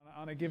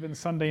on a given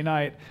Sunday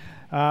night.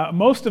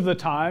 Most of the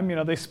time,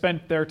 they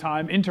spent their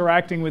time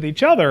interacting with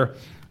each other,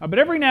 but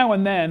every now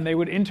and then they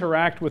would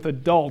interact with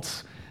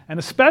adults, and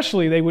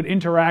especially they would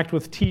interact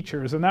with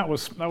teachers, and that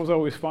was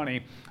always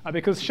funny.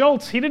 Because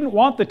Schultz, he didn't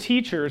want the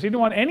teachers, he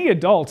didn't want any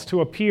adults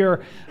to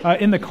appear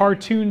in the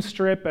cartoon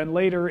strip and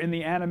later in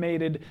the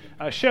animated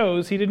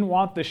shows. He didn't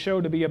want the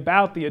show to be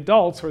about the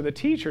adults or the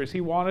teachers.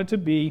 He wanted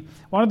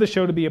the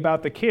show to be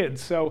about the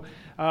kids. So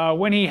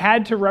when he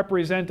had to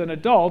represent an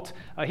adult,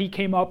 he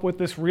came up with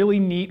this really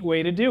neat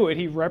way to do it.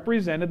 He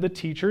represented the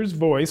teacher's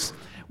voice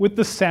with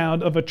the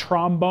sound of a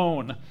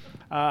trombone.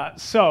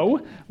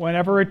 So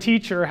whenever a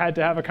teacher had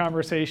to have a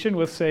conversation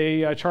with,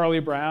 say, Charlie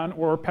Brown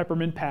or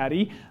Peppermint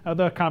Patty,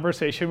 the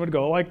conversation would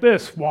go like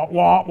this: wah,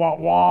 wah, wah,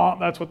 wah.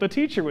 That's what the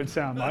teacher would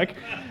sound like.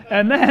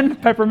 And then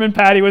Peppermint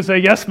Patty would say,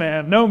 yes,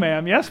 ma'am, no,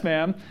 ma'am, yes,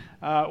 ma'am.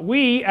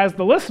 We, as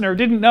the listener,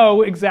 didn't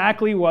know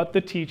exactly what the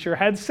teacher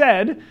had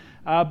said,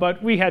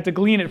 but we had to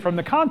glean it from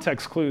the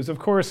context clues. Of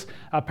course,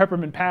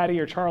 Peppermint Patty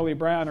or Charlie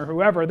Brown or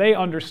whoever, they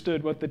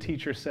understood what the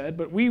teacher said,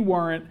 but we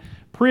weren't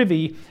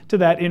privy to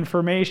that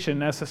information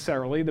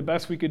necessarily. The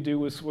best we could do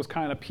was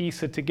kind of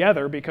piece it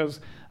together, because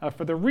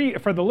for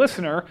the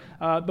listener,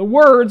 the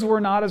words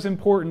were not as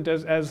important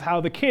as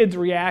how the kids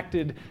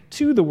reacted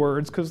to the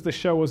words, because the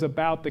show was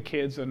about the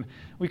kids, and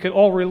we could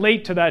all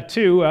relate to that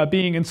too,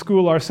 being in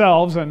school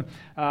ourselves and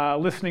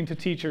listening to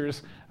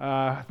teachers.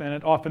 And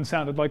it often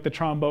sounded like the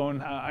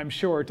trombone, I'm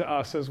sure, to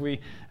us as we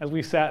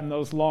sat in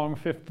those long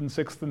 5th and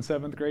 6th and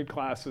 7th grade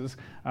classes,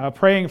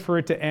 praying for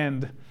it to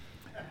end.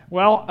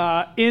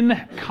 Well,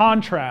 in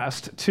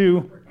contrast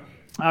to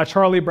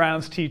Charlie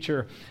Brown's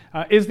teacher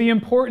is the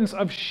importance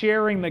of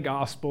sharing the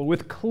gospel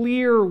with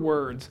clear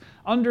words,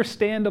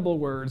 understandable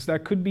words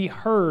that could be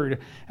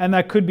heard and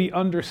that could be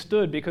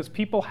understood, because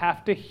people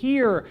have to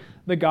hear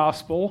the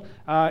gospel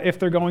if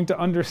they're going to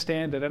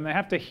understand it, and they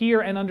have to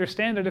hear and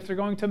understand it if they're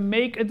going to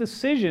make a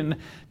decision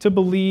to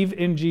believe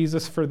in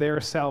Jesus for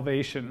their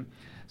salvation.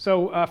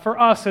 So for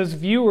us as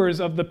viewers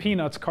of the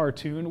Peanuts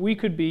cartoon, we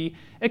could be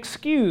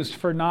excused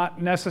for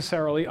not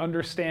necessarily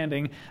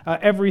understanding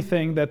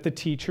everything that the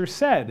teacher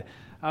said.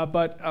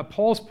 But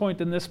Paul's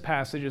point in this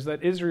passage is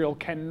that Israel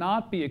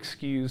cannot be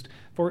excused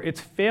for its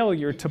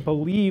failure to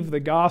believe the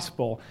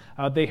gospel.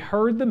 They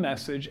heard the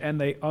message and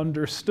they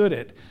understood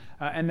it.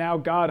 And now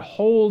God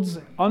holds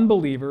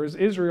unbelievers,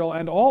 Israel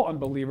and all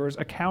unbelievers,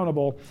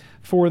 accountable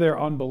for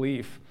their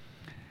unbelief.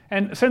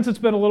 And since it's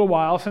been a little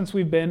while since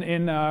we've been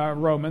in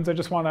Romans, I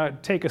just want to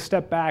take a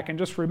step back and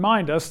just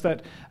remind us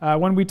that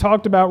when we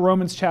talked about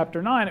Romans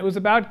chapter 9, it was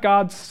about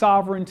God's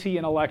sovereignty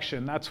and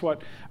election. That's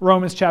what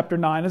Romans chapter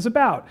 9 is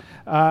about.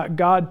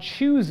 God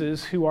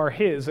chooses who are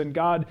His, and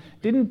God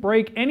didn't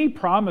break any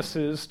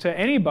promises to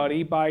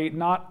anybody by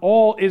not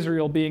all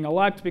Israel being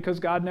elect, because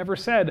God never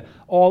said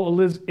all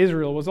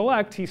Israel was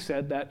elect. He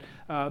said that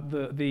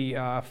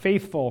the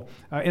faithful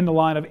in the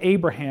line of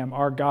Abraham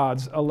are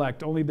God's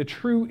elect. Only the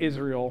true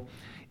Israel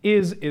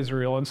is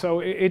Israel. And so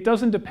it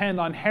doesn't depend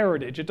on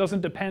heritage. It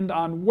doesn't depend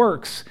on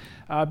works,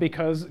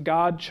 because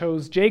God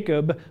chose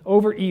Jacob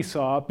over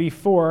Esau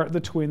before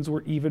the twins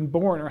were even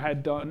born or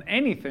had done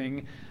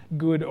anything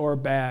good or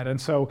bad.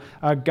 And so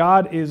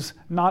God is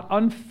not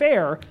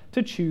unfair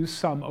to choose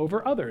some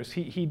over others.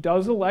 He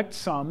does elect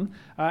some,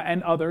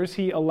 and others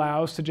He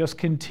allows to just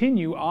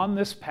continue on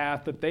this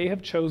path that they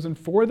have chosen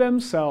for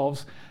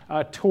themselves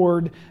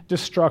toward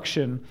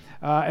destruction.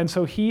 And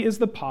so He is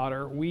the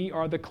potter, we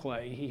are the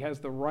clay. He has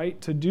the right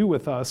to do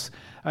with us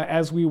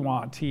as we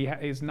want. He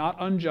is not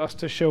unjust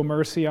to show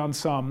mercy on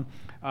some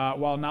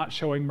while not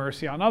showing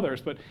mercy on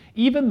others. But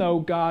even though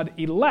God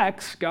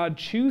elects, God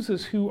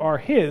chooses who are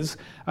His,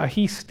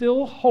 He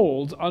still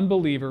holds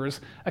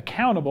unbelievers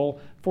accountable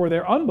for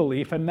their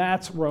unbelief, and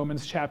that's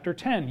Romans chapter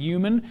 10,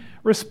 human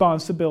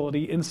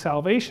responsibility in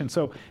salvation.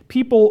 So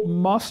people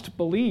must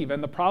believe,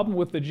 and the problem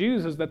with the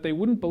Jews is that they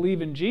wouldn't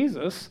believe in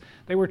Jesus.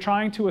 They were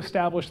trying to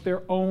establish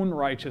their own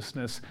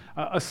righteousness,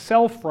 a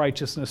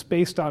self-righteousness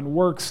based on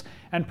works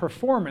and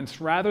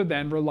performance rather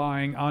than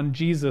relying on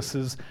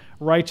Jesus'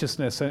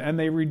 righteousness. And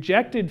they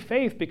rejected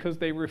faith because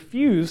they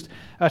refused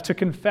to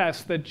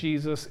confess that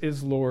Jesus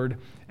is Lord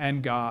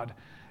and God.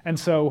 And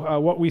so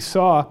what we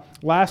saw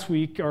last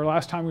week, or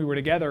last time we were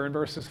together, in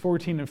verses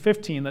 14 and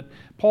 15, that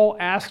Paul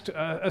asked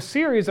a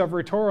series of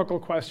rhetorical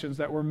questions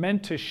that were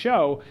meant to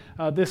show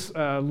this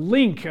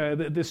link,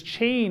 this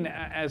chain,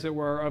 as it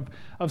were,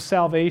 of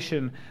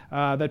salvation,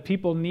 that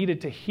people needed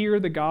to hear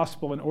the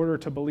gospel in order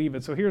to believe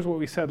it. So here's what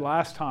we said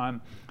last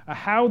time.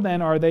 How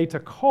then are they to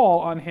call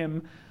on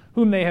Him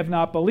whom they have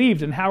not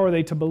believed? And how are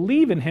they to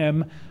believe in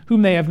Him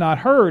whom they have not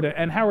heard?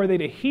 And how are they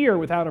to hear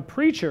without a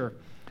preacher?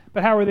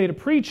 But how are they to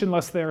preach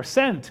unless they are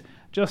sent?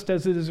 Just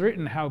as it is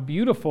written, how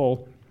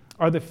beautiful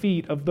are the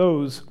feet of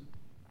those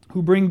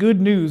who bring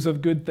good news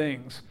of good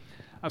things.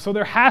 So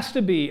there has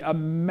to be a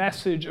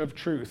message of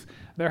truth.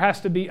 There has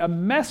to be a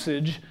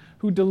message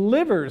who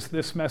delivers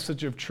this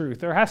message of truth.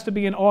 There has to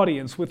be an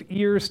audience with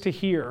ears to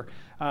hear.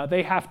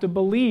 They have to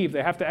believe,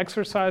 they have to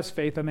exercise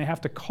faith, and they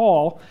have to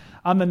call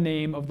on the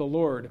name of the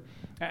Lord.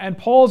 And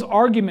Paul's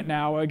argument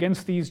now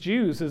against these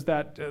Jews is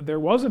that there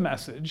was a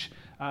message,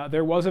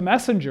 there was a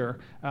messenger.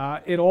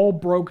 It all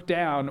broke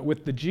down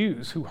with the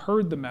Jews who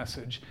heard the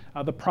message.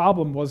 The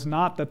problem was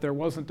not that there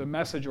wasn't a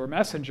message or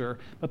messenger,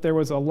 but there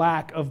was a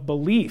lack of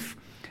belief.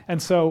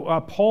 And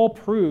so Paul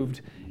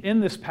proved in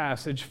this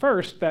passage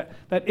first that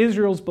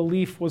Israel's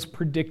belief was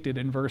predicted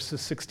in verses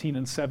 16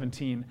 and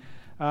 17.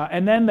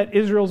 And then that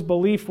Israel's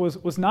belief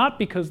was not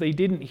because they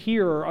didn't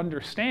hear or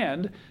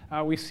understand.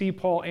 We see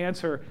Paul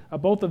answer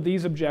both of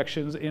these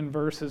objections in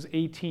verses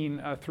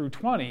 18 through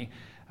 20.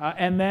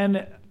 And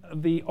then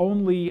the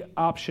only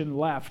option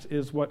left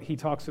is what he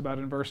talks about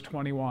in verse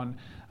 21,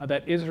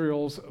 that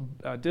Israel's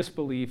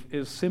disbelief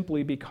is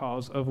simply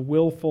because of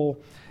willful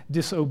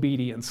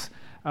disobedience.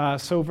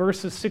 So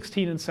verses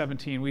 16 and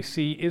 17, we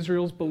see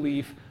Israel's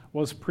belief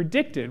was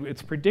predicted.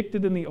 It's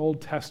predicted in the Old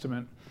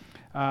Testament.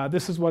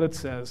 This is what it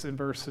says in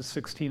verses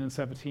 16 and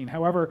 17.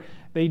 However,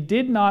 they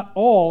did not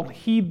all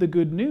heed the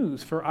good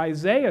news, for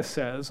Isaiah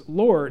says,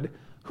 "Lord,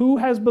 who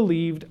has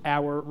believed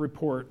our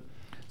report?"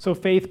 So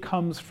faith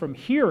comes from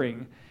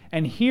hearing,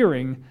 and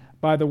hearing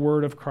by the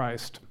word of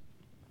Christ.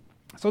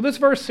 So this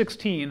verse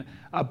 16,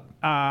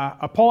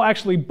 Paul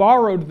actually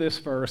borrowed this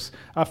verse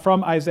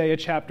from Isaiah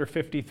chapter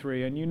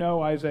 53, and you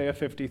know Isaiah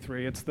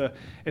 53. It's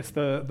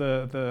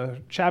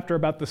the chapter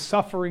about the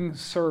suffering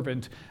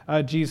servant,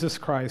 Jesus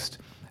Christ.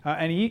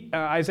 And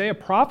Isaiah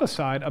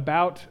prophesied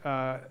about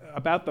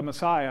the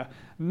Messiah,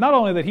 not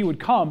only that he would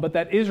come, but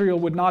that Israel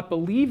would not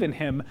believe in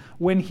him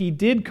when he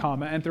did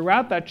come. And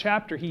throughout that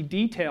chapter, he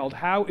detailed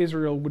how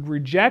Israel would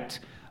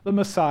reject the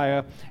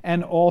Messiah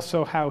and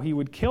also how he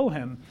would kill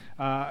him,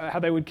 how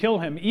they would kill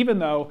him, even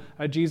though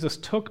Jesus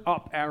took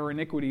up our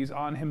iniquities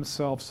on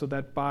himself so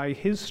that by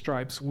his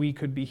stripes we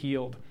could be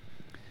healed.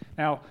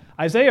 Now,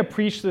 Isaiah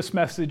preached this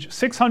message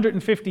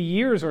 650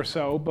 years or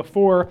so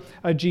before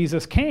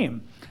Jesus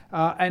came.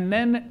 And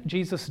then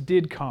Jesus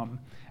did come.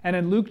 And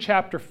in Luke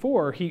chapter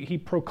 4, he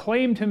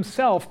proclaimed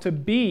himself to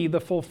be the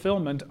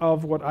fulfillment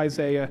of what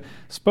Isaiah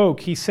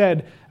spoke. He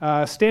said,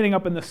 standing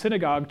up in the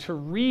synagogue to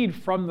read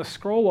from the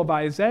scroll of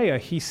Isaiah,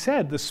 he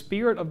said, "The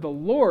Spirit of the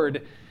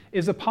Lord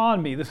is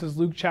upon me." This is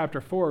Luke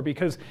chapter 4,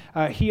 because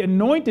he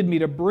anointed me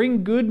to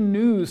bring good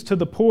news to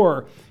the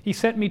poor. He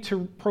sent me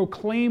to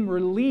proclaim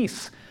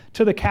release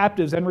to the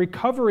captives and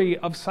recovery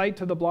of sight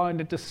to the blind,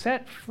 and to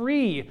set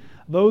free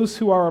those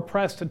who are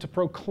oppressed, and to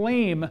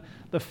proclaim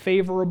the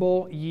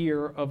favorable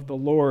year of the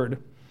Lord.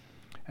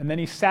 And then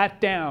he sat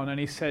down and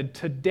he said,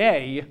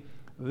 "Today,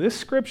 this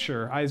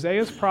scripture,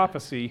 Isaiah's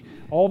prophecy,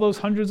 all those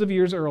hundreds of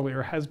years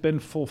earlier, has been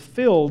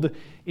fulfilled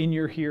in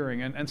your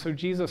hearing." And so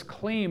Jesus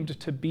claimed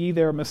to be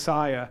their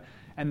Messiah,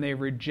 and they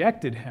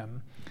rejected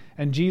him.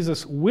 And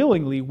Jesus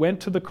willingly went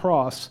to the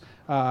cross,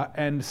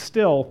 and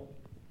still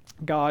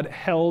God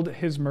held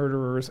his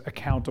murderers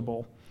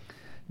accountable.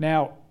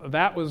 Now,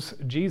 that was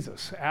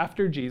Jesus.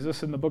 After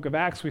Jesus, in the book of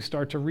Acts, we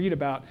start to read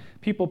about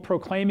people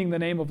proclaiming the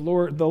name of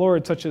the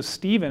Lord, such as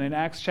Stephen in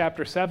Acts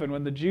chapter 7,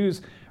 when the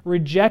Jews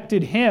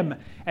rejected him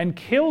and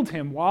killed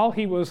him while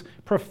he was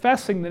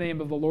professing the name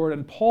of the Lord.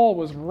 And Paul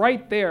was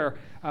right there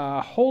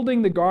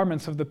holding the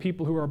garments of the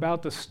people who were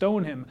about to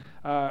stone him,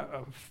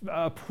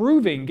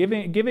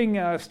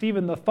 giving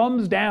Stephen the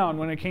thumbs down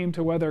when it came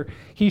to whether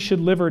he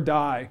should live or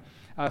die.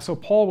 So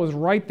Paul was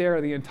right there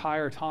the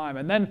entire time.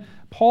 And then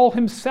Paul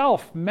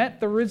himself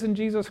met the risen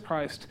Jesus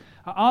Christ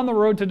on the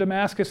road to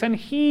Damascus, and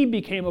he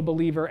became a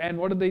believer. And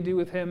what did they do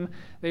with him?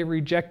 They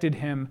rejected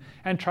him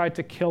and tried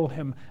to kill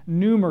him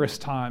numerous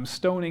times,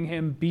 stoning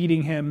him,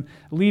 beating him,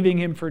 leaving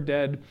him for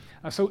dead.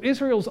 So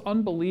Israel's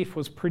unbelief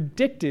was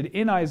predicted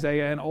in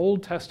Isaiah and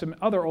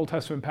other Old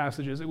Testament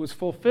passages. It was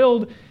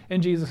fulfilled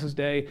in Jesus'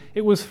 day.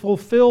 It was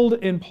fulfilled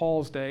in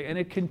Paul's day, and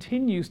it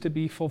continues to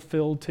be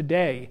fulfilled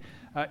today.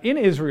 In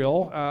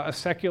Israel, a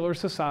secular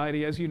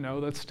society, as you know,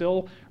 that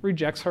still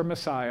rejects her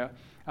Messiah,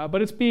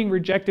 but it's being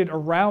rejected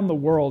around the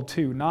world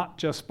too, not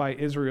just by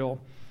Israel.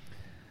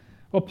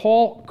 Well,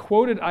 Paul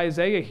quoted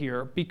Isaiah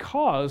here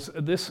because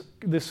this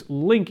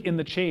link in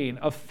the chain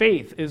of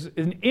faith is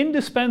an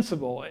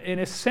indispensable, an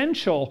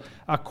essential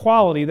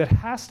quality that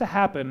has to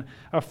happen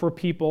for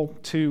people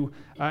to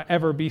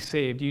ever be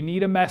saved. You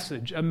need a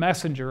message, a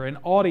messenger, an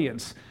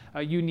audience.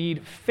 You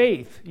need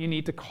faith. You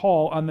need to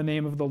call on the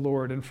name of the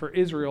Lord. And for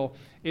Israel,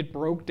 it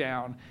broke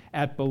down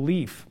at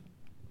belief.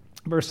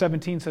 Verse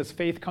 17 says,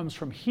 faith comes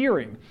from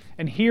hearing,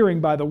 and hearing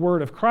by the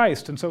word of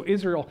Christ. And so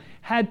Israel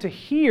had to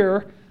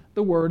hear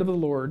the word of the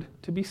Lord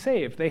to be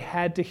saved. They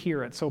had to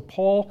hear it. So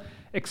Paul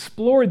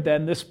explored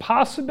then this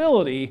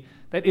possibility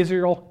that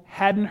Israel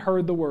hadn't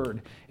heard the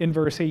word in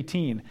verse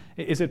 18.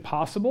 Is it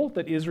possible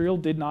that Israel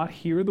did not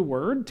hear the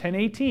word?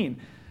 10:18.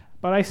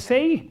 But I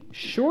say,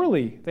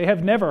 surely they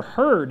have never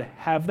heard,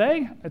 have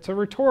they? It's a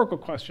rhetorical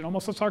question,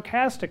 almost a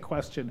sarcastic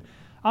question.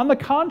 On the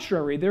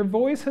contrary, their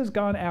voice has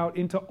gone out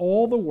into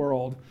all the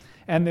world,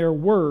 and their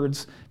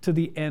words to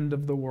the end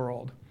of the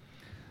world.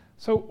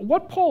 So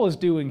what Paul is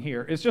doing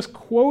here is just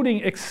quoting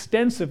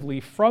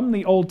extensively from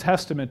the Old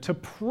Testament to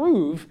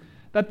prove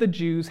that the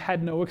Jews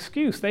had no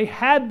excuse. They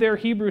had their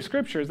Hebrew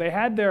scriptures. They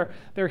had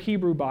their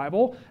Hebrew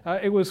Bible.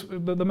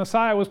 The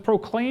Messiah was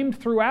proclaimed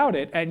throughout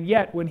it, and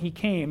yet when he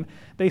came,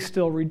 they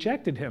still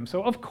rejected him.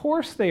 So of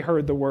course they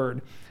heard the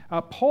word.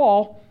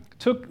 Paul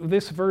took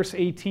this verse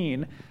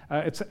 18.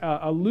 It's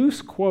a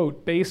loose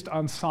quote based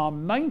on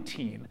Psalm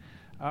 19.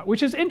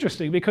 Which is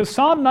interesting because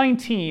Psalm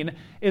 19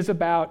 is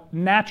about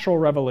natural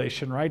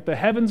revelation, right? The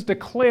heavens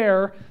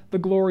declare the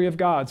glory of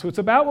God. So it's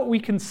about what we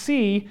can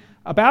see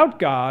about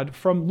God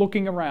from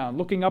looking around,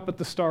 looking up at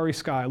the starry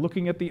sky,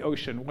 looking at the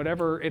ocean,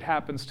 whatever it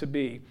happens to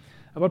be.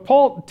 But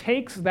Paul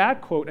takes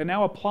that quote and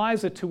now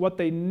applies it to what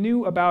they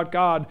knew about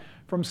God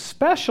from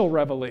special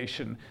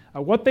revelation,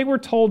 what they were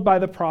told by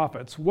the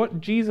prophets,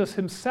 what Jesus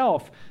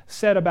himself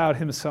said about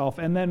himself,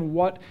 and then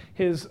what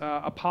his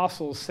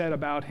apostles said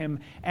about him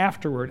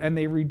afterward. And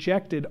they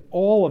rejected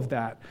all of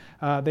that.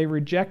 They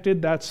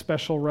rejected that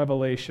special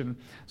revelation.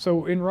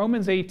 So in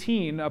Romans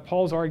 18,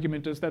 Paul's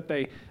argument is that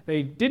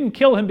they didn't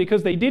kill him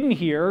because they didn't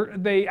hear.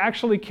 They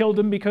actually killed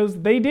him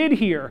because they did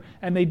hear,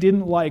 and they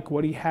didn't like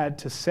what he had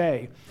to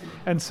say.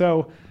 And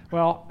so,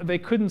 well, they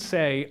couldn't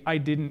say, I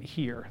didn't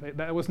hear.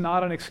 That was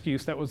not an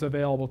excuse that was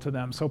available to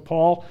them. So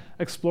Paul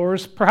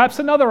explores perhaps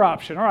another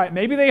option. All right,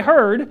 maybe they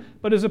heard,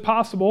 but is it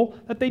possible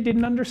that they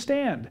didn't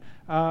understand?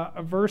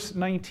 Verse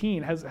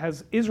 19,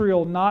 has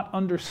Israel not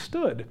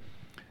understood?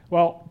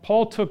 Well,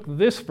 Paul took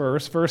this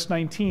verse, verse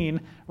 19,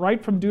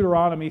 right from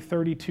Deuteronomy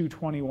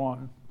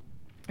 32:21.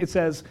 It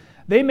says,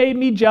 they made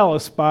me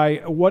jealous by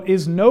what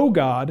is no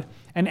God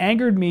and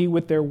angered me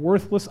with their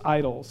worthless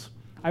idols.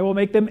 I will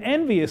make them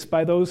envious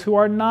by those who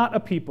are not a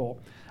people.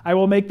 I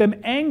will make them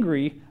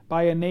angry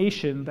by a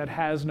nation that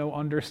has no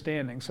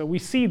understanding. So we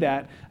see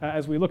that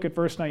as we look at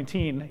verse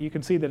 19. You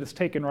can see that it's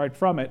taken right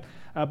from it.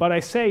 But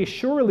I say,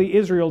 surely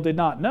Israel did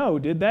not know,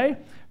 did they?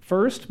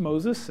 First,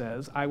 Moses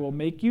says, I will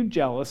make you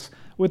jealous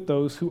with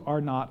those who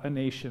are not a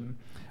nation.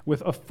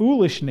 With a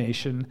foolish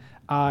nation,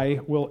 I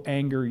will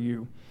anger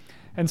you.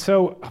 And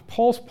so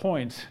Paul's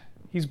point,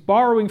 he's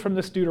borrowing from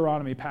this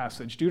Deuteronomy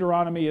passage.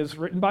 Deuteronomy is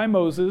written by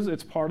Moses.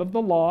 It's part of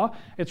the law.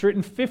 It's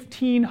written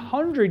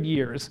 1,500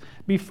 years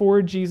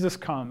before Jesus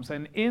comes.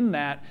 And in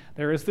that,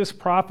 there is this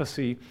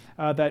prophecy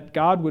that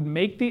God would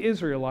make the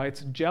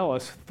Israelites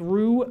jealous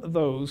through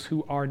those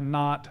who are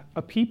not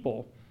a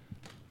people.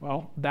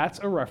 Well, that's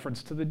a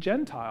reference to the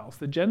Gentiles.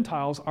 The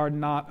Gentiles are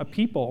not a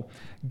people.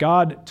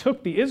 God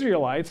took the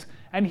Israelites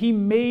and he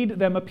made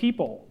them a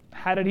people.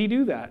 How did he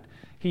do that?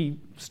 He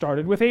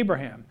started with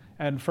Abraham.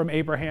 And from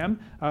Abraham,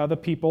 the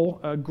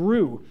people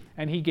grew,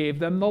 and he gave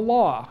them the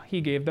law. He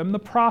gave them the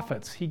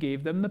prophets. He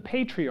gave them the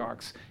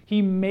patriarchs.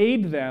 He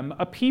made them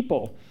a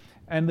people.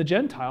 And the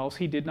Gentiles,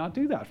 he did not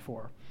do that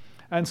for.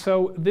 And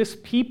so this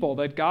people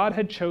that God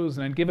had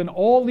chosen and given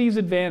all these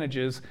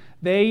advantages,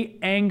 they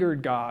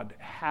angered God.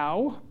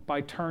 How?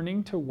 By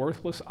turning to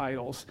worthless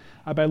idols,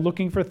 by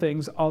looking for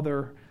things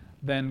other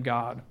than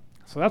God.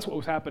 So that's what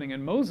was happening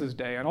in Moses'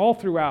 day and all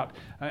throughout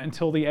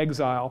until the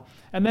exile.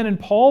 And then in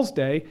Paul's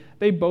day,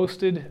 they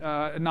boasted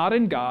not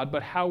in God,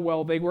 but how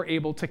well they were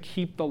able to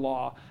keep the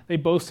law. They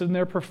boasted in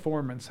their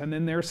performance and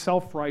in their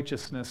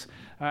self-righteousness.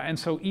 And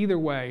so either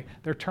way,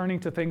 they're turning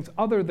to things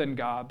other than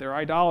God. Their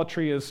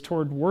idolatry is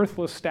toward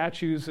worthless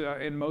statues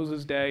in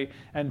Moses' day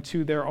and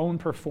to their own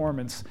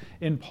performance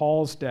in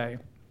Paul's day.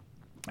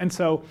 And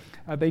so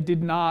they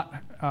did not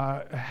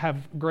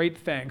have great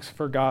thanks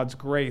for God's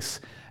grace.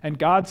 And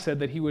God said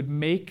that he would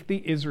make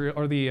the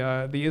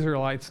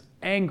Israelites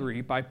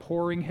angry by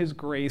pouring his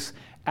grace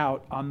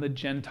out on the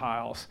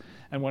Gentiles.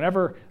 And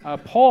whenever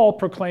Paul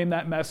proclaimed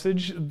that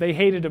message, they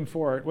hated him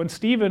for it. When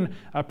Stephen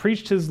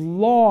preached his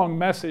long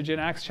message in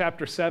Acts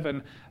chapter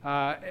 7,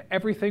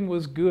 everything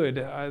was good.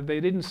 They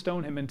didn't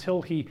stone him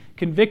until he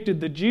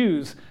convicted the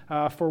Jews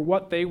for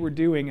what they were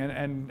doing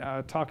and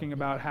talking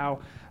about how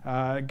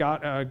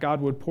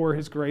God would pour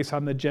his grace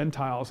on the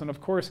Gentiles. And of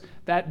course,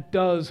 that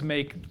does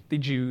make the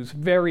Jews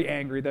very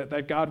angry,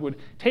 that God would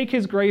take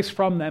his grace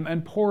from them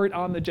and pour it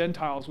on the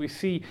Gentiles. We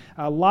see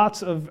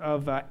lots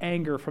of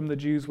anger from the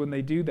Jews when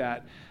they do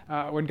that,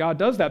 when God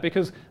does that,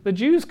 because the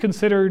Jews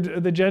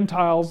considered the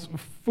Gentiles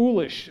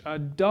foolish,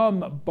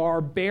 dumb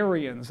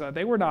barbarians.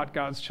 They were not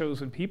God's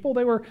chosen people.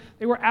 They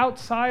were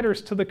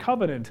outsiders to the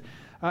covenant.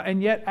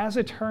 And yet, as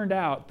it turned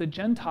out, the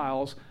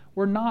Gentiles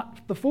were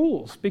not the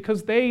fools,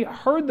 because they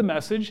heard the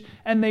message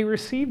and they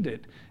received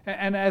it.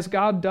 And as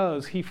God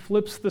does, he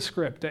flips the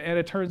script, and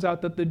it turns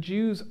out that the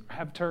Jews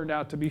have turned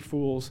out to be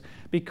fools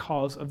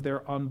because of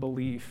their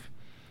unbelief.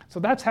 So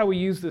that's how we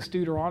use this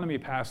Deuteronomy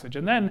passage.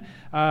 And then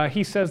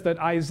he says that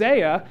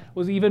Isaiah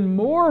was even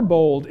more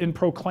bold in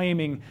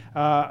proclaiming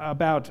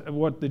about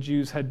what the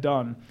Jews had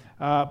done.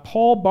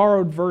 Paul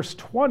borrowed verse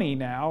 20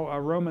 now,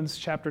 Romans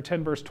chapter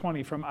 10, verse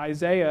 20, from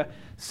Isaiah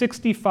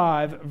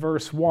 65,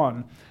 verse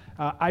 1.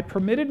 I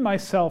permitted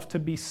myself to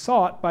be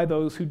sought by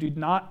those who did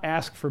not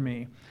ask for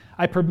me.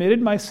 I permitted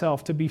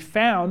myself to be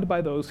found by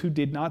those who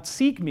did not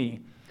seek me.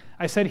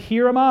 I said,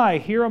 here am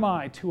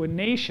I, to a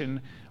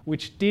nation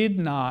which did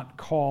not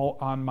call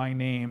on my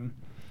name.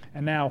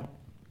 And now,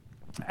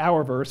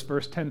 our verse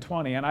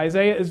 10:20. And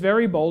Isaiah is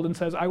very bold and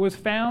says, I was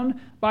found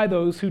by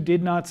those who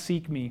did not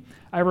seek me.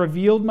 I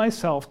revealed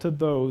myself to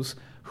those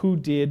who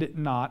did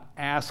not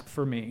ask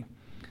for me.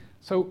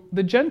 So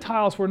the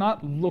Gentiles were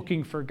not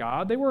looking for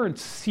God. They weren't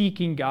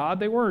seeking God.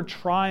 They weren't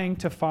trying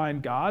to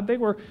find God. They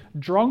were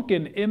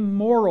drunken,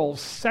 immoral,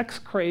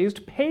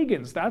 sex-crazed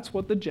pagans. That's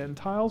what the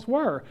Gentiles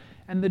were.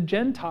 And the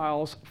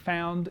Gentiles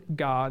found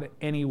God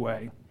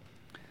anyway.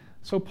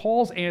 So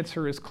Paul's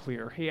answer is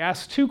clear. He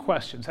asks two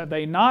questions. Have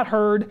they not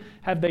heard?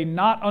 Have they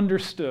not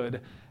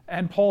understood?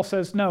 And Paul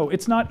says, no,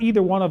 it's not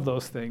either one of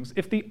those things.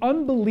 If the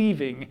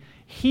unbelieving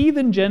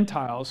heathen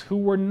Gentiles, who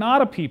were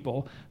not a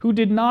people, who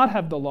did not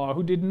have the law,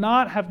 who did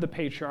not have the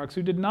patriarchs,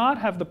 who did not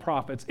have the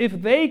prophets,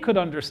 if they could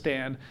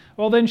understand,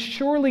 well, then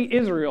surely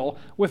Israel,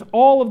 with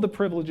all of the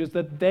privileges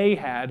that they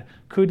had,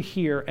 could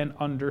hear and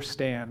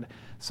understand.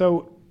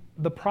 So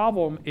the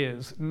problem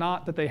is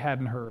not that they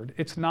hadn't heard.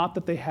 It's not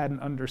that they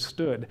hadn't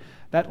understood.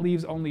 That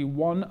leaves only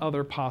one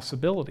other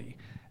possibility,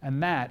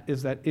 and that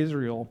is that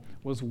Israel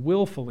was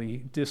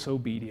willfully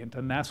disobedient.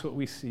 And that's what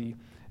we see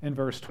in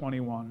verse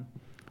 21.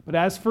 But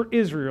as for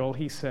Israel,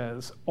 he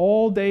says,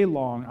 all day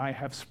long I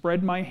have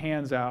spread my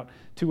hands out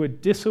to a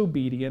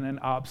disobedient and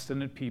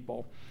obstinate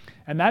people.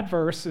 And that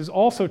verse is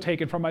also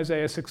taken from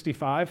Isaiah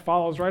 65,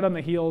 follows right on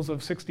the heels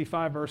of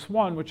 65 verse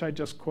 1, which I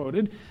just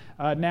quoted.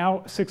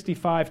 Now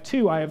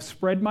 65:2, I have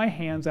spread my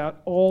hands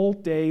out all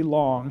day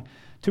long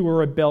to a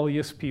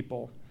rebellious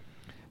people.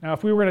 Now,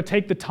 if we were going to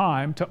take the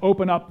time to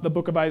open up the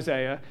book of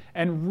Isaiah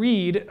and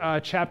read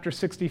chapter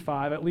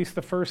 65, at least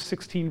the first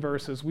 16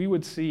 verses, we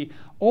would see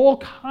all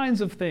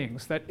kinds of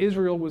things that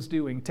Israel was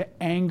doing to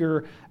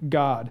anger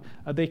God.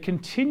 They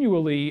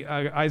continually,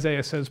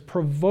 Isaiah says,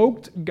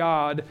 provoked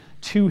God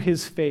to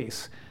his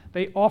face.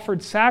 They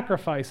offered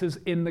sacrifices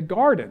in the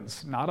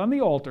gardens, not on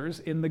the altars,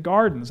 in the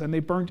gardens, and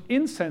they burnt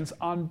incense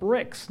on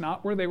bricks,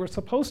 not where they were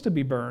supposed to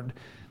be burned.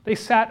 They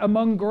sat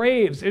among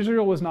graves.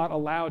 Israel was not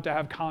allowed to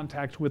have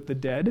contact with the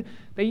dead.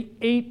 They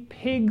ate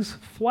pig's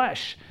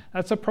flesh.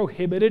 That's a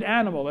prohibited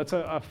animal. That's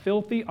a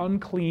filthy,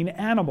 unclean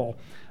animal.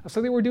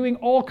 So they were doing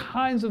all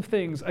kinds of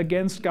things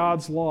against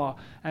God's law.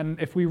 And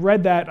if we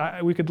read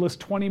that, we could list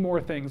 20 more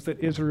things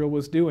that Israel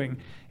was doing.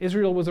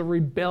 Israel was a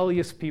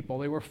rebellious people.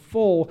 They were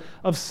full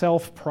of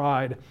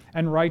self-pride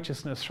and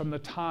righteousness from the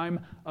time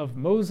of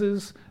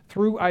Moses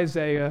through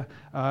Isaiah,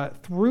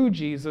 through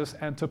Jesus,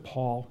 and to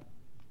Paul.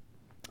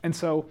 And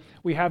so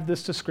we have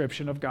this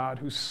description of God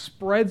who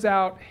spreads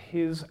out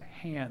his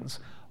hands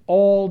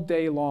all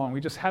day long. We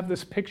just have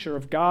this picture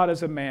of God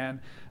as a man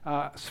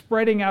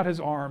spreading out his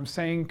arms,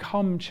 saying,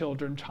 come,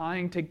 children,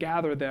 trying to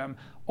gather them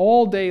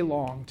all day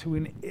long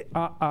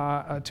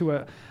to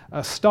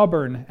a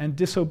stubborn and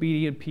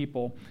disobedient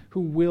people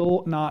who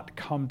will not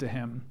come to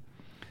him.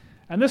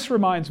 And this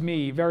reminds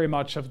me very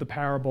much of the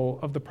parable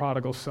of the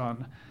prodigal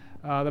son.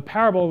 The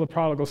parable of the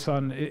prodigal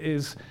son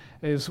is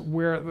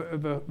where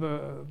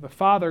the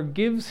father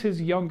gives his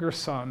younger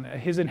son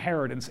his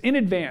inheritance in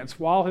advance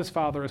while his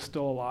father is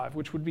still alive,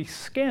 which would be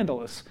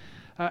scandalous.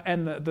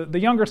 And the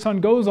younger son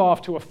goes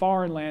off to a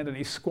foreign land and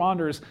he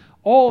squanders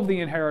all of the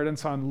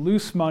inheritance on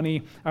loose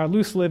money,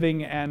 loose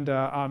living, and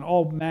on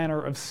all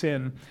manner of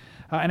sin.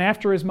 And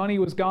after his money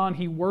was gone,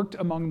 he worked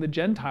among the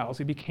Gentiles.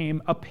 He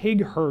became a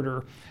pig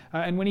herder.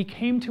 And when he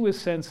came to his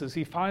senses,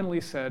 he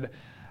finally said,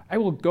 I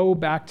will go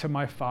back to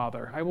my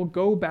father. I will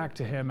go back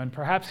to him, and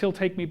perhaps he'll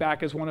take me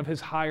back as one of his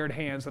hired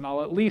hands, and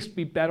I'll at least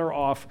be better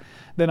off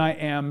than I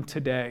am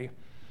today.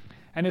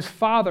 And his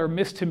father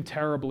missed him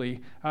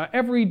terribly.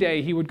 Every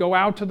day he would go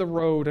out to the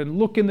road and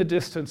look in the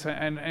distance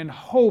and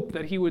hope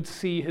that he would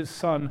see his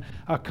son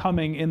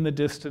coming in the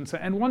distance.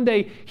 And one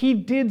day he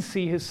did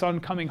see his son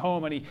coming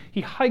home, and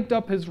he hiked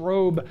up his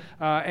robe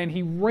and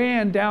he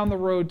ran down the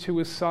road to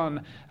his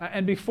son.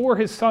 And before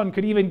his son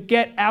could even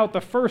get out the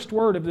first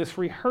word of this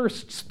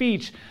rehearsed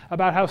speech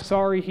about how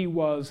sorry he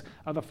was,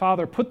 the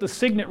father put the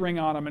signet ring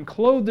on him and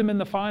clothed him in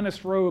the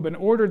finest robe and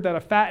ordered that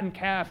a fattened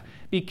calf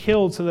be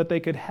killed so that they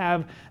could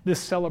have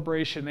this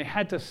celebration. They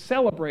had to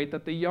celebrate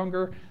that the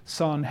younger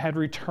son had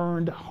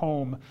returned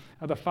home.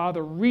 The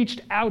father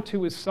reached out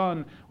to his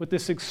son with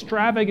this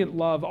extravagant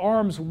love,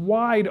 arms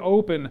wide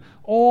open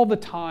all the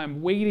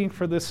time, waiting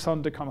for this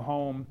son to come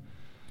home.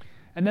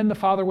 And then the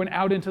father went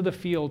out into the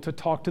field to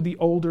talk to the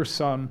older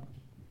son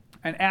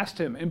and asked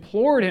him,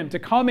 implored him to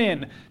come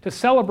in to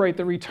celebrate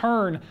the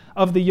return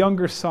of the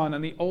younger son.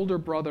 And the older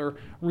brother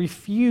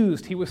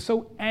refused. He was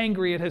so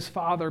angry at his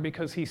father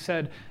because he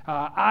said,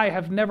 I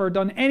have never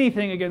done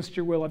anything against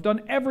your will. I've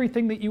done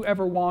everything that you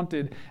ever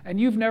wanted, and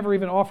you've never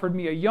even offered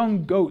me a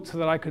young goat so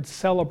that I could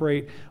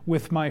celebrate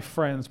with my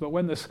friends. But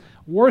when this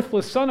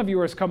worthless son of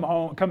yours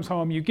comes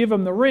home, you give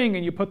him the ring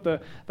and you put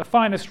the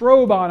finest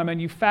robe on him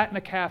and you fatten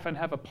a calf and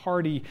have a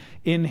party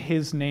in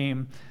his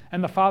name.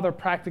 And the father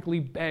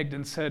practically begged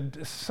and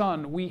said,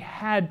 son, we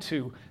had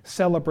to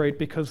celebrate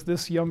because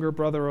this younger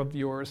brother of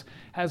yours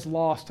has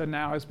lost and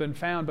now has been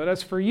found. But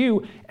as for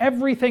you,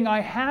 everything I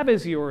have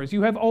is yours.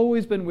 You have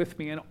always been with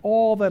me, and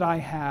all that I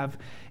have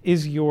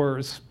is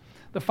yours.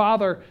 The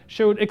father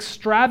showed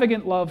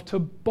extravagant love to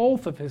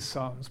both of his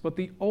sons, but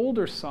the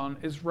older son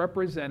is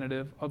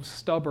representative of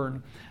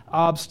stubborn,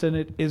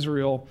 obstinate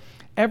Israel.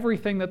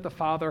 Everything that the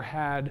father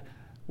had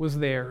was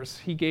theirs.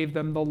 He gave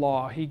them the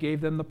law. He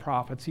gave them the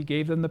prophets. He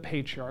gave them the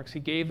patriarchs. He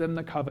gave them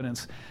the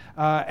covenants.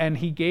 And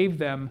he gave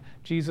them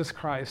Jesus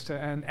Christ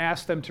and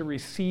asked them to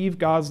receive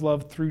God's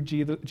love through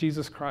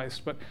Jesus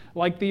Christ. But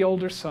like the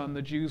older son,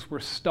 the Jews were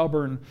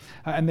stubborn,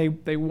 and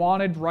they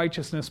wanted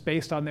righteousness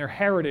based on their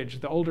heritage.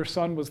 The older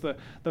son was the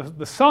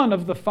son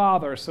of the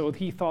father, so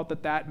he thought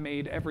that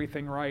made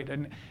everything right.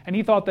 And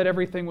he thought that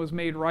everything was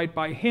made right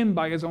by him,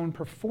 by his own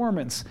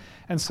performance.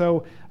 And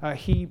so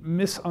he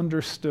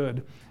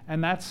misunderstood.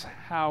 And that's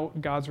how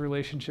God's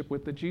relationship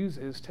with the Jews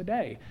is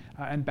today.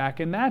 And back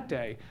in that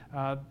day,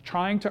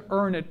 trying to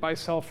earn it by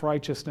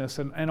self-righteousness.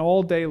 And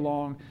all day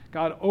long,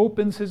 God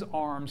opens his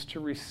arms to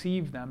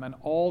receive them. And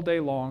all day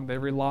long, they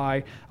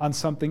rely on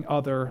something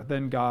other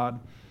than God.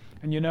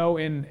 And you know,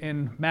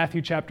 in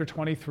Matthew chapter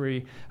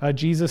 23,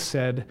 Jesus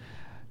said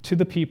to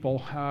the people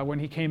when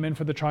he came in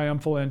for the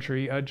triumphal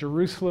entry,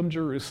 Jerusalem,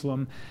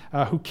 Jerusalem,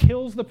 who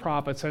kills the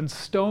prophets and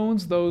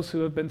stones those who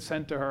have been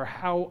sent to her.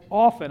 How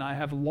often I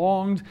have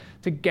longed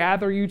to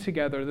gather you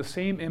together, the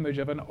same image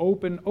of an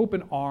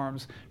open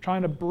arms,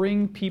 trying to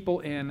bring people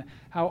in.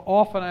 How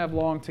often I have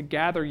longed to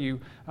gather you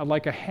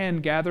like a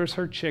hen gathers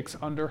her chicks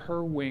under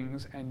her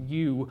wings, and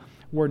you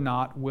were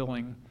not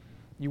willing.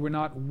 You were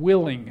not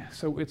willing,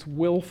 so it's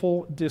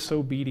willful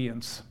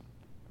disobedience.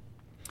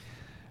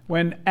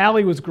 When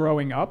Allie was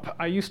growing up,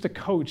 I used to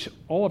coach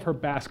all of her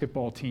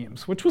basketball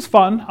teams, which was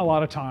fun a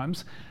lot of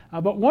times.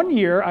 But one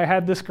year, I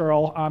had this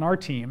girl on our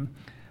team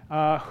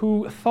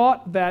who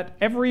thought that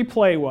every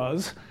play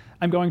was,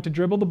 I'm going to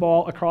dribble the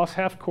ball across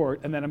half court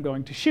and then I'm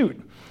going to shoot.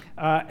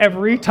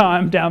 Every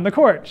time down the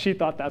court, she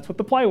thought that's what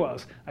the play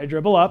was. I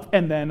dribble up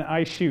and then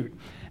I shoot.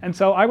 And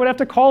so I would have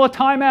to call a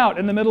timeout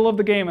in the middle of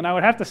the game, and I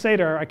would have to say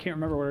to her, I can't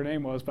remember what her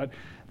name was, but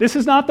this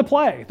is not the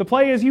play. The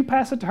play is you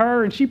pass it to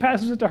her, and she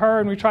passes it to her,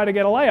 and we try to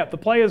get a layup. The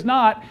play is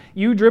not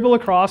you dribble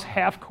across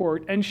half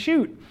court and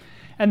shoot.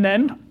 And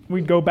then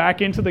we'd go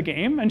back into the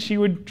game, and she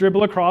would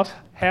dribble across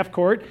half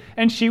court,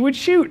 and she would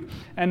shoot.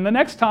 And the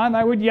next time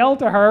I would yell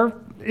to her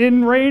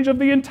in range of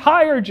the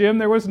entire gym.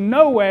 There was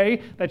no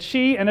way that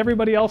she and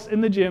everybody else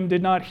in the gym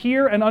did not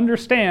hear and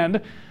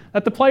understand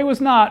that the play was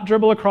not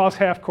dribble across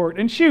half court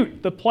and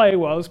shoot. The play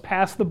was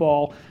pass the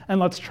ball and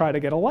let's try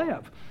to get a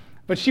layup.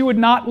 But she would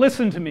not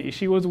listen to me.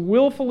 She was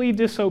willfully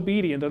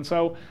disobedient. And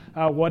so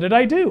what did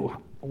I do?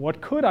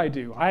 What could I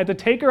do? I had to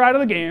take her out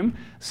of the game,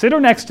 sit her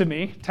next to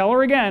me, tell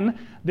her again,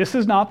 this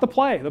is not the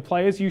play. The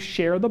play is you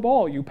share the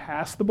ball, you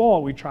pass the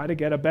ball. We try to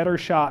get a better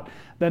shot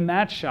than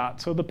that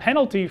shot. So the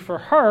penalty for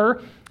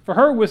her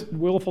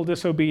willful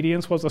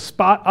disobedience was a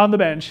spot on the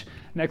bench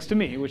next to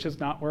me, which is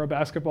not where a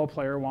basketball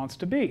player wants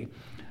to be.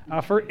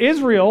 For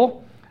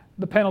Israel,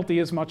 the penalty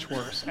is much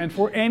worse. And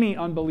for any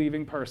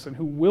unbelieving person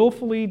who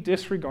willfully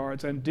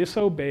disregards and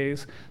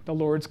disobeys the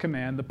Lord's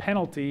command, the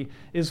penalty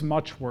is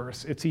much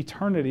worse. It's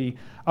eternity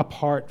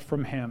apart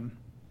from him.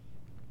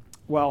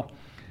 Well,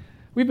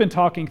 we've been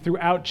talking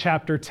throughout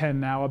chapter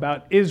 10 now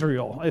about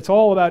Israel. It's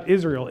all about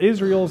Israel,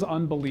 Israel's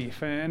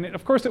unbelief. And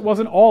of course, it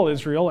wasn't all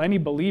Israel. Any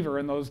believer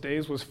in those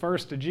days was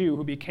first a Jew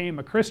who became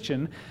a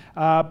Christian.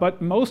 But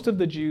most of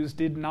the Jews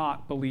did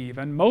not believe,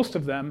 and most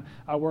of them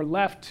were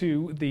left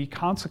to the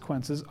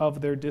consequences of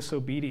their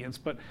disobedience.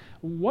 But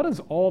what does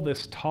all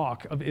this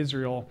talk of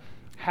Israel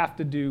have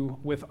to do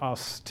with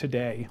us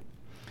today?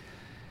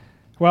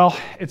 Well,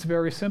 it's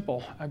very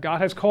simple. God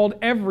has called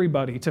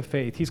everybody to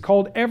faith. He's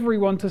called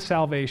everyone to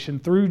salvation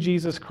through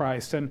Jesus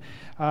Christ. And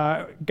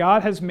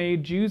God has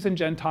made Jews and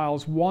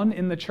Gentiles one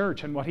in the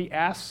church. And what he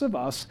asks of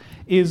us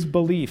is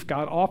belief.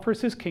 God offers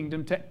his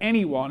kingdom to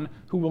anyone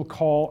who will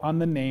call on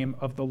the name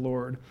of the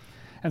Lord.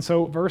 And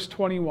so verse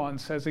 21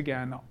 says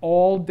again,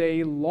 all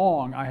day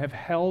long I have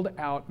held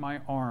out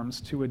my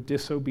arms to a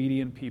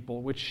disobedient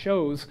people, which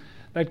shows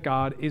that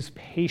God is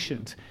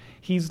patient.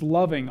 He's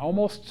loving,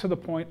 almost to the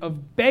point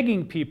of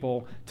begging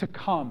people to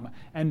come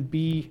and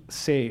be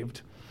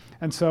saved.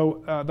 And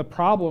so the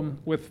problem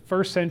with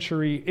first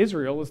century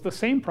Israel is the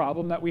same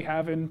problem that we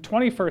have in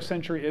 21st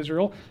century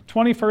Israel,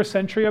 21st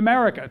century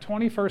America,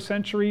 21st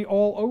century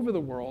all over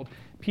the world.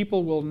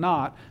 People will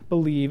not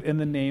believe in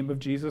the name of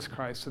Jesus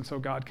Christ. And so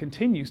God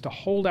continues to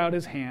hold out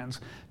his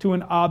hands to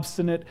an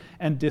obstinate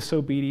and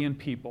disobedient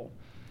people.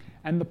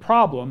 And the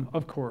problem,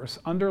 of course,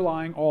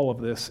 underlying all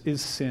of this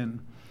is sin.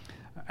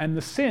 And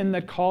the sin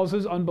that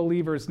causes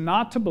unbelievers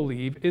not to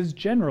believe is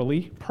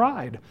generally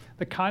pride.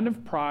 The kind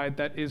of pride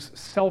that is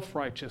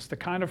self-righteous, the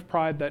kind of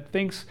pride that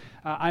thinks,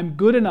 I'm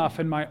good enough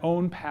in my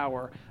own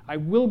power. I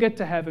will get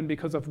to heaven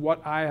because of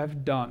what I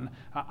have done.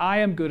 I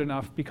am good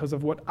enough because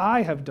of what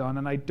I have done,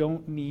 and I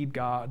don't need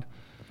God.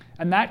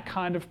 And that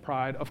kind of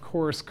pride, of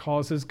course,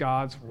 causes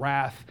God's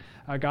wrath.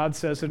 God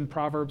says in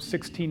Proverbs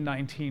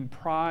 16:19,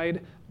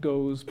 pride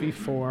goes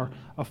before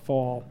a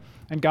fall.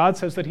 And God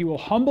says that he will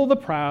humble the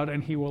proud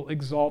and he will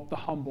exalt the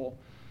humble.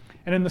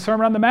 And in the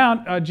Sermon on the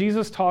Mount,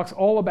 Jesus talks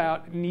all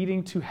about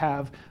needing to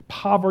have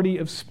poverty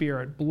of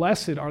spirit.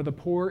 Blessed are the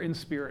poor in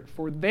spirit,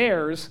 for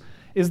theirs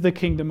is the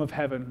kingdom of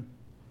heaven.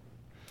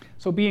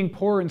 So being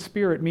poor in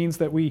spirit means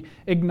that we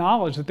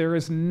acknowledge that there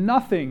is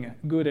nothing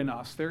good in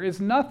us. There is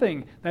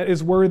nothing that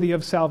is worthy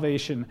of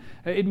salvation.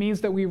 It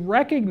means that we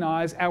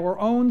recognize our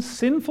own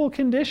sinful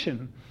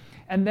condition,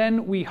 and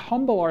then we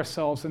humble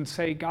ourselves and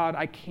say, God,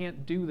 I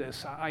can't do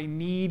this. I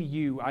need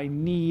you. I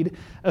need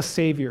a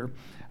Savior.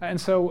 And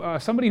so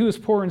somebody who is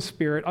poor in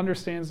spirit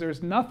understands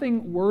there's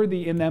nothing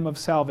worthy in them of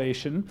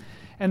salvation.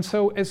 And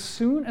so as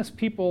soon as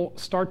people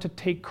start to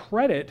take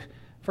credit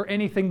for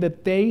anything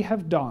that they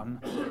have done,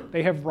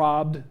 they have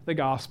robbed the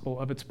gospel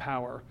of its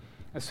power.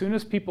 As soon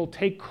as people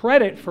take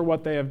credit for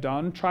what they have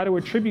done, try to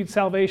attribute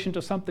salvation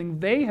to something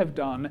they have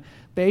done,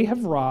 they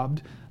have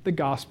robbed the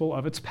gospel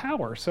of its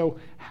power. So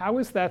how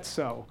is that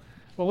so?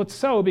 Well, it's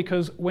so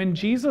because when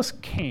Jesus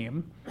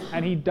came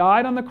and he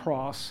died on the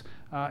cross,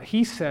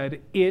 he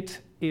said, "It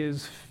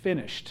is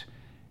finished."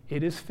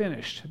 It is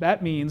finished.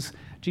 That means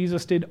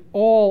Jesus did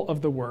all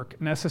of the work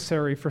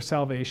necessary for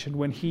salvation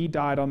when he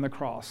died on the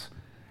cross.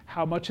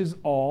 How much is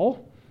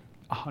all?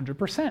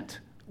 100%.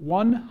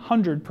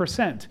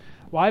 100%.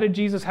 Why did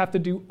Jesus have to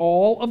do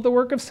all of the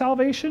work of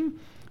salvation?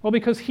 Well,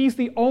 because he's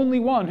the only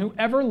one who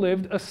ever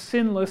lived a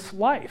sinless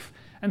life.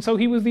 And so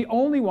he was the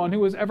only one who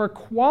was ever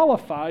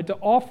qualified to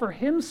offer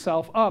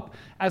himself up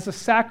as a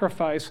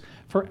sacrifice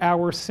for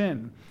our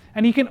sin.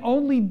 And he can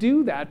only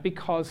do that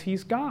because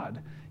he's God.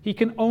 He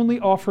can only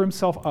offer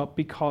himself up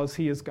because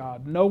he is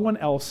God. No one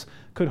else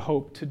could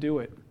hope to do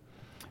it.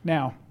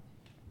 Now,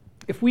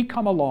 if we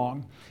come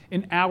along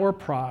in our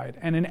pride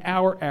and in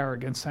our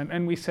arrogance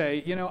and we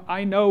say,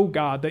 I know,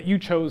 God, that you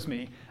chose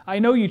me. I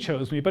know you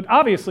chose me, but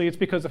obviously it's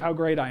because of how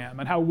great I am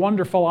and how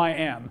wonderful I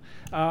am.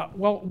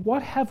 Well,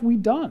 what have we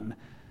done?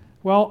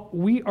 Well,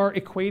 we are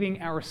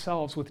equating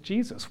ourselves with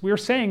Jesus. We're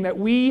saying that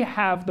we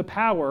have the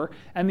power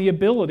and the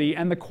ability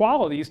and the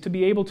qualities to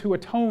be able to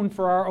atone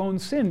for our own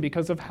sin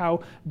because of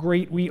how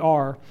great we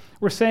are.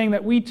 We're saying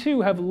that we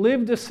too have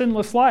lived a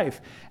sinless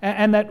life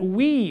and that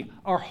we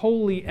are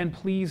holy and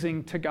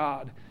pleasing to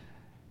God.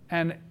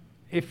 And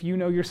if you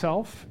know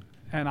yourself,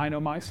 and I know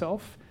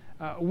myself,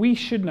 we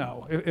should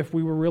know, if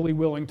we were really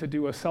willing to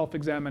do a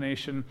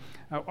self-examination,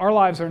 our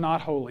lives are not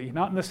holy,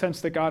 not in the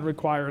sense that God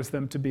requires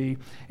them to be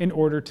in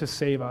order to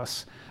save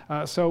us.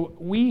 So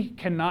we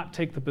cannot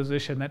take the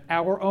position that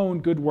our own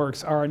good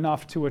works are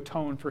enough to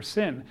atone for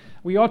sin.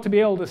 We ought to be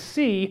able to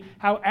see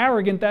how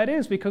arrogant that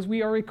is because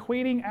we are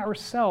equating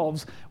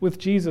ourselves with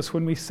Jesus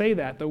when we say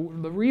that. The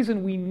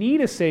reason we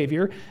need a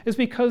Savior is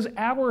because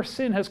our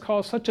sin has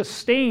caused such a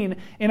stain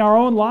in our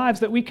own lives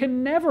that we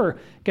can never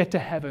get to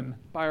heaven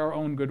by our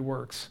own good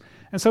works.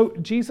 And so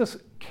Jesus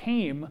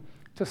came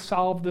to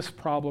solve this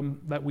problem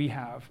that we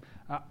have.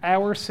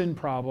 Our sin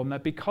problem,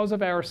 that because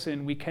of our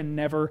sin we can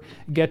never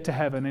get to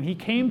heaven. And he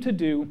came to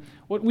do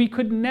what we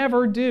could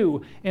never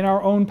do in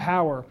our own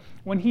power.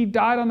 When he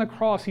died on the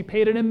cross, he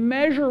paid an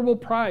immeasurable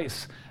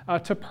price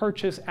to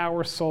purchase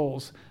our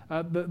souls.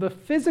 The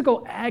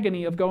physical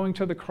agony of going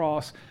to the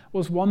cross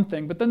was one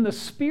thing, but then the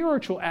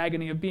spiritual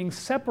agony of being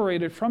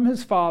separated from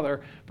his Father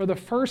for the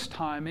first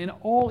time in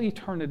all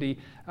eternity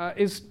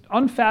is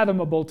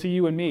unfathomable to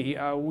you and me.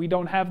 We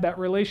don't have that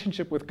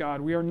relationship with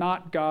God. We are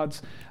not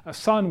God's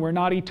son. We're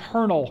not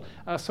eternal,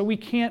 so we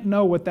can't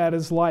know what that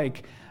is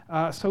like.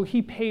 So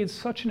he paid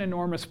such an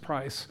enormous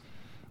price.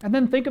 And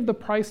then think of the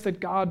price that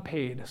God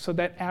paid so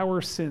that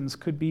our sins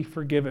could be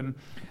forgiven.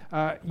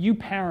 You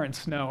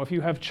parents know, if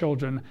you have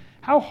children,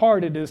 how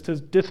hard it is to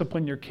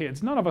discipline your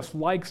kids. None of us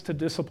likes to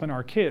discipline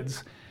our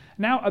kids.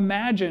 Now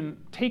imagine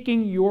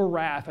taking your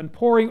wrath and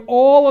pouring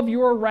all of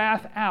your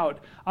wrath out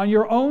on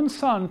your own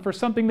son for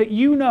something that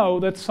you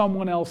know that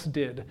someone else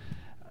did.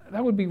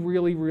 That would be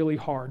really, really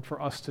hard for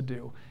us to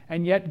do.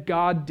 And yet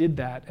God did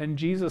that, and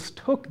Jesus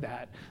took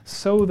that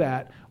so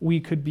that we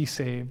could be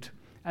saved.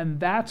 And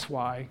that's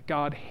why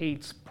God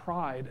hates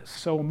pride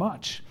so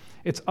much.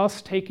 It's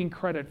us taking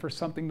credit for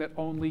something that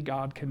only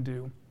God can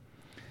do.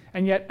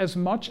 And yet, as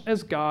much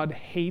as God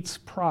hates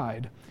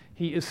pride,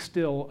 he is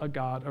still a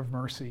God of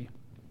mercy.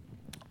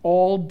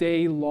 All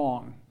day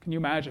long, can you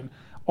imagine?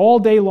 All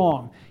day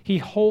long, he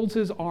holds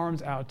his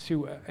arms out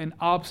to an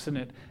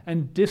obstinate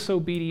and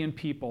disobedient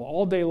people.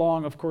 All day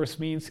long, of course,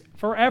 means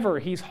forever.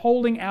 He's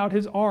holding out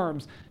his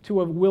arms to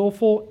a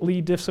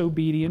willfully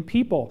disobedient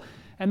people.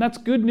 And that's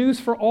good news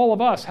for all of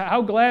us.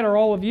 How glad are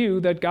all of you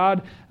that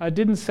God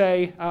didn't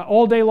say,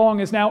 all day long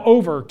is now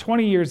over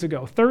 20 years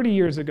ago, 30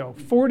 years ago,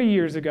 40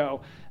 years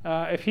ago.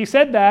 If he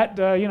said that,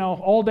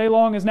 all day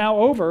long is now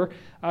over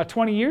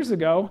 20 years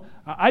ago,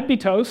 I'd be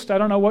toast. I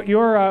don't know what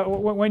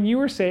when you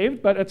were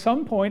saved, but at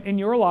some point in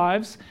your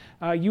lives,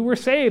 you were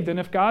saved. And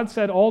if God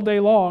said all day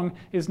long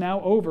is now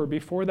over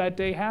before that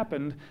day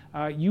happened,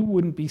 you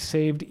wouldn't be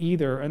saved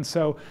either. And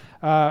so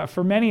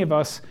for many of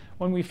us,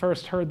 when we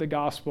first heard the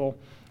gospel,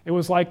 It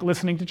was like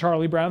listening to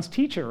Charlie Brown's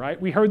Teacher, right?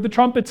 We heard the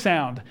trumpet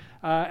sound.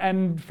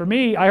 And for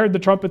me, I heard the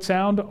trumpet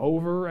sound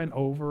over and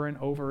over and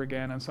over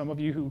again. And some of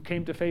you who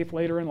came to faith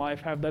later in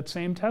life have that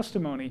same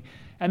testimony.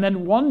 And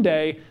then one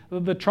day,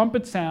 the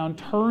trumpet sound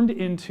turned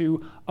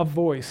into a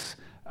voice.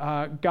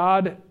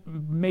 God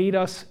made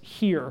us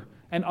hear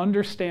and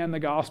understand the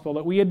gospel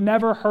that we had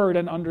never heard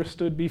and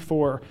understood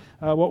before.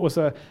 What was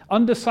an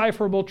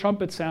undecipherable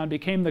trumpet sound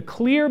became the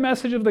clear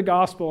message of the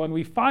gospel, and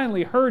we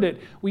finally heard it,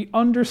 we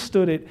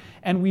understood it,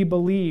 and we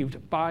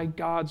believed. By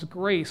God's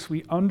grace,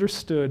 we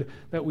understood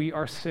that we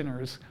are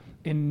sinners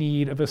in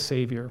need of a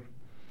Savior.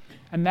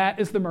 And that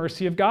is the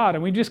mercy of God.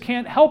 And we just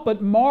can't help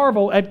but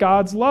marvel at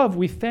God's love.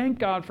 We thank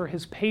God for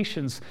his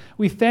patience.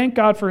 We thank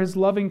God for his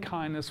loving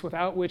kindness,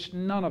 without which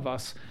none of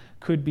us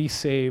could be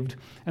saved.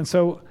 And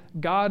so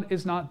God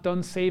is not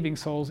done saving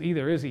souls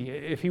either, is he?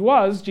 If he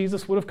was,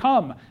 Jesus would have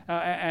come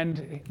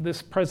and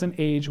this present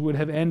age would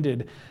have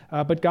ended.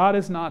 But God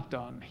is not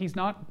done. He's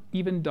not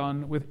even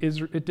done with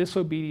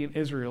disobedient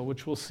Israel,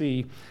 which we'll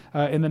see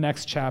in the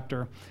next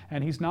chapter.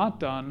 And he's not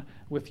done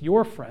with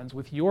your friends,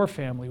 with your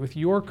family, with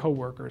your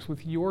coworkers,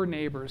 with your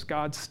neighbors.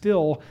 God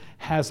still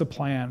has a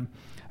plan.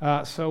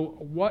 So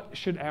what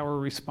should our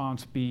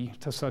response be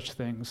to such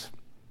things?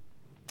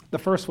 The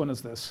first one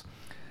is this.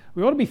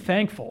 We ought to be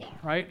thankful,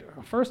 right?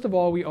 First of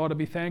all, we ought to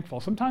be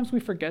thankful. Sometimes we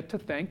forget to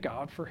thank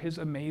God for his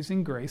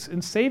amazing grace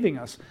in saving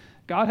us.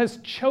 God has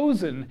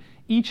chosen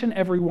each and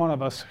every one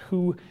of us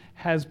who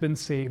has been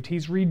saved.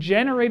 He's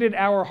regenerated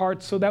our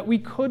hearts so that we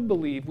could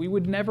believe. We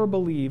would never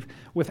believe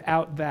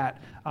without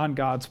that on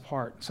God's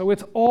part. So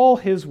it's all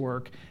his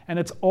work, and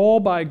it's all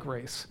by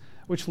grace,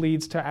 which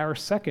leads to our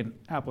second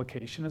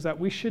application, is that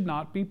we should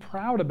not be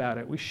proud about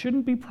it. We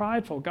shouldn't be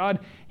prideful. God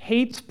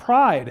hates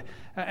pride.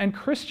 And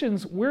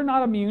Christians, we're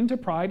not immune to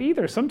pride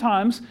either.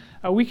 Sometimes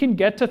we can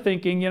get to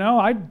thinking,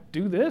 I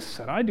do this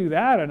and I do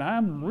that, and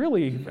I'm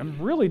really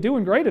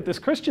doing great at this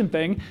Christian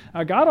thing.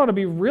 God ought to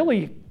be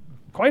really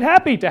quite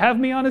happy to have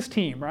me on his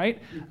team, right?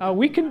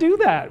 We can do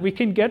that. We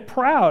can get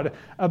proud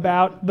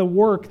about the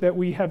work that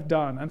we have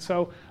done. And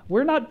so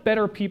we're not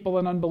better people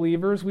than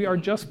unbelievers. We are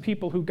just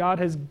people who God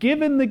has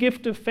given the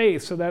gift of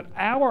faith so that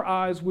our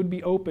eyes would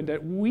be opened,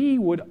 that we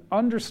would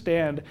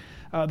understand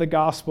the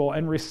gospel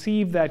and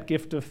receive that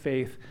gift of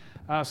faith.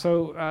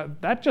 So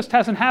that just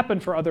hasn't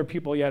happened for other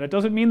people yet. It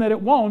doesn't mean that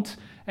it won't.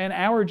 And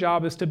our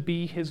job is to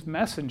be his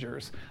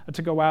messengers,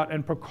 to go out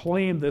and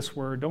proclaim this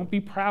word. Don't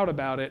be proud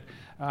about it.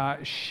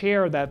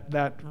 Share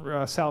that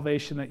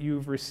salvation that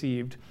you've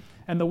received.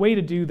 And the way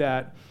to do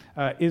that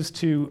is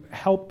to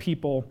help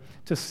people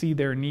to see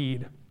their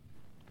need.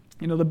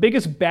 The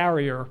biggest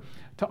barrier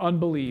to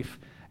unbelief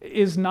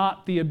is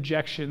not the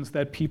objections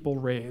that people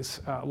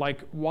raise, like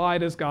why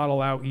does God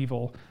allow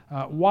evil?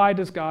 Why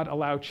does God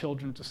allow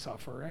children to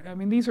suffer? I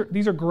mean, these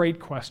are great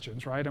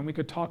questions, right? And we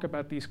could talk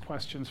about these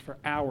questions for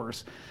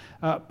hours.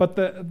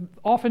 But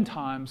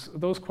oftentimes,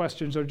 those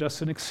questions are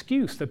just an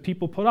excuse that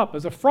people put up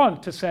as a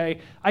front to say,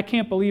 I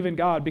can't believe in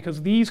God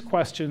because these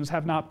questions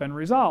have not been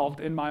resolved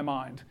in my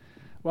mind.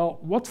 Well,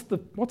 what's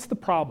the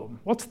problem?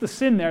 What's the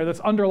sin there that's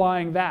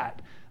underlying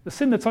that? The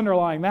sin that's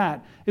underlying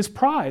that is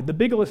pride. The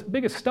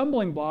biggest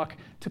stumbling block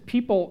to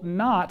people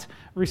not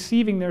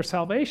receiving their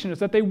salvation is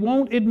that they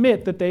won't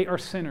admit that they are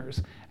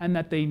sinners and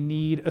that they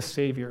need a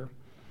Savior.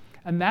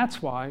 And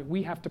that's why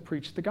we have to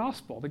preach the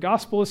gospel. The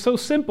gospel is so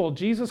simple.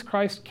 Jesus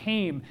Christ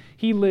came,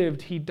 he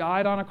lived, he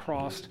died on a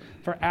cross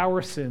for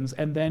our sins,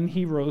 and then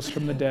he rose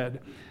from the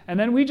dead. And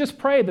then we just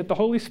pray that the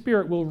Holy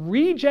Spirit will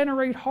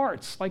regenerate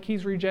hearts like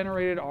he's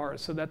regenerated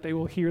ours so that they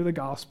will hear the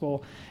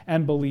gospel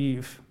and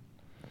believe.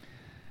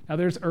 Now,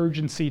 there's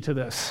urgency to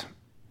this.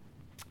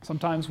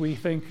 Sometimes we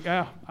think,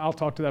 I'll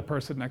talk to that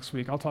person next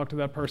week. I'll talk to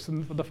that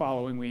person the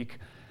following week.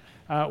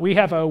 We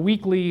have a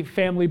weekly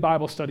family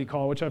Bible study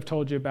call, which I've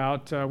told you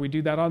about. We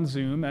do that on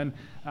Zoom, and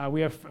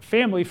we have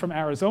family from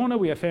Arizona,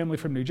 we have family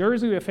from New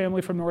Jersey, we have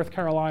family from North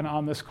Carolina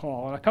on this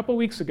call. And a couple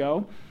weeks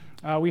ago,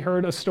 we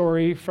heard a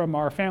story from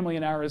our family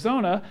in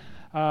Arizona.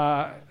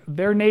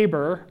 Their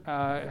neighbor,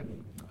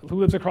 who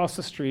lives across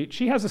the street,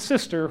 she has a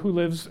sister who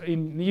lives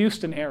in the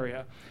Houston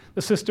area.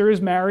 The sister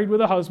is married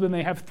with a husband.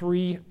 They have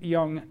 3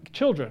 young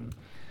children.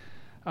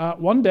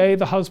 One day,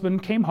 the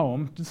husband came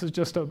home. This is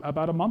just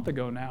about a month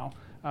ago now.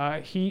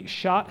 He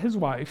shot his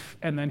wife,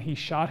 and then he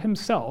shot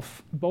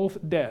himself, both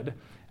dead.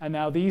 And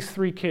now these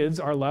 3 kids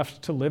are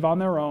left to live on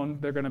their own.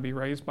 They're going to be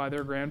raised by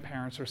their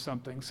grandparents or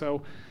something.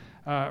 So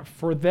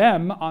for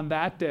them, on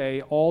that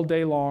day, all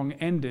day long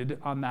ended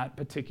on that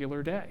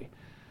particular day.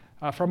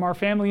 From our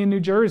family in New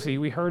Jersey,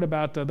 we heard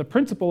about the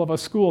principal of a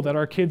school that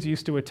our kids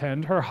used to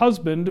attend. Her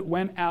husband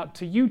went out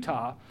to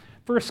Utah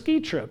for a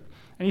ski trip.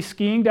 And he's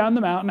skiing down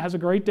the mountain, has a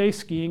great day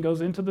skiing, goes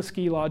into the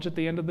ski lodge at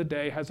the end of the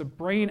day, has a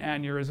brain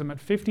aneurysm at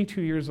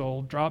 52 years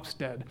old, drops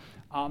dead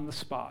on the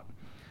spot.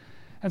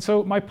 And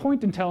so my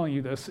point in telling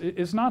you this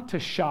is not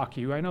to shock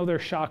you. I know they're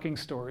shocking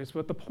stories,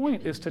 but the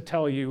point is to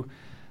tell you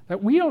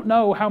that we don't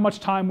know how much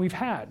time we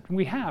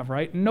have,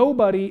 right?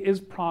 Nobody is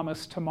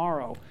promised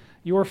tomorrow.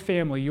 your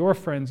family, your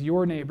friends,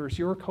 your neighbors,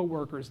 your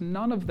coworkers,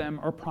 none of them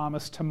are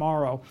promised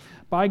tomorrow.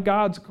 By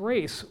God's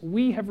grace,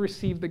 we have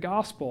received the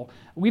gospel.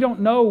 We don't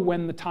know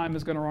when the time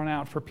is going to run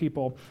out for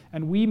people,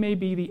 and we may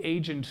be the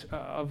agent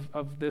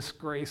of this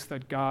grace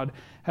that God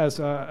has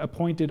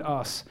appointed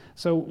us.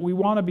 So we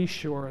want to be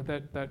sure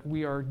that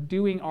we are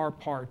doing our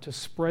part to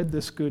spread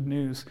this good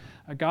news.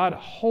 God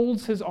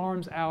holds his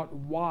arms out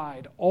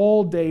wide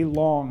all day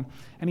long,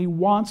 and he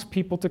wants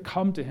people to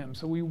come to him.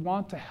 So we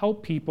want to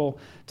help people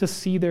to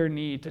see their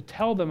need, to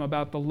tell them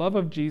about the love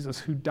of Jesus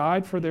who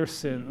died for their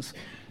sins.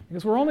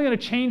 Because we're only going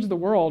to change the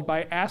world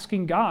by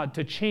asking God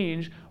to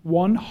change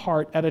one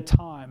heart at a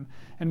time.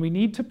 And we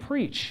need to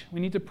preach. We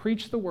need to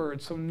preach the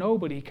word so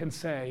nobody can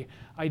say,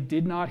 I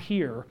did not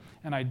hear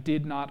and I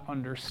did not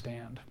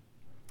understand.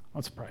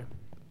 Let's pray.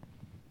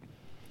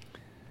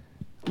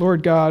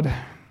 Lord God,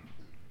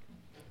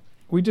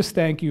 we just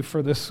thank you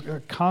for this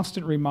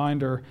constant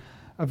reminder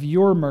of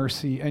your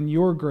mercy and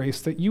your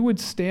grace, that you would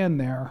stand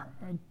there,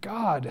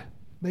 God,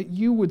 that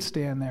you would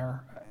stand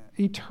there,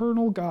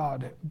 eternal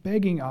God,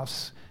 begging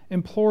us,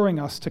 imploring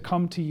us to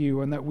come to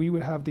you, and that we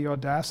would have the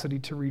audacity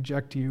to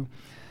reject you.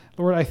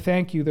 Lord, I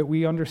thank you that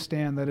we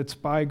understand that it's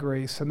by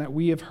grace and that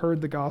we have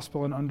heard the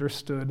gospel and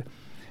understood.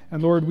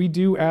 And Lord, we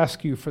do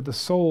ask you for the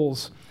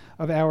souls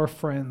of our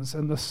friends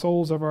and the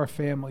souls of our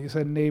families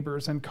and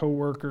neighbors and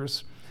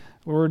co-workers.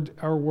 Lord,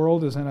 our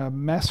world is in a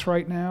mess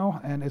right now,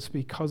 and it's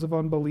because of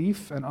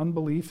unbelief, and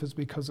unbelief is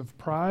because of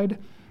pride,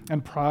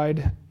 and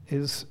pride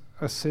is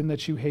a sin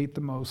that you hate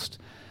the most.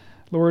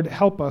 Lord,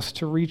 help us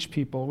to reach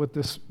people with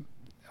this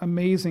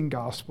amazing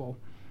gospel.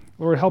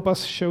 Lord, help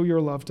us show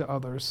your love to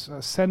others.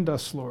 Send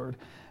us, Lord,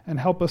 and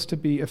help us to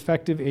be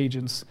effective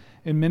agents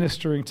in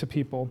ministering to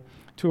people,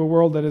 to a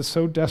world that is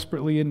so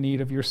desperately in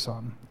need of your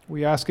Son.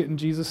 We ask it in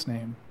Jesus'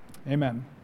 name. Amen.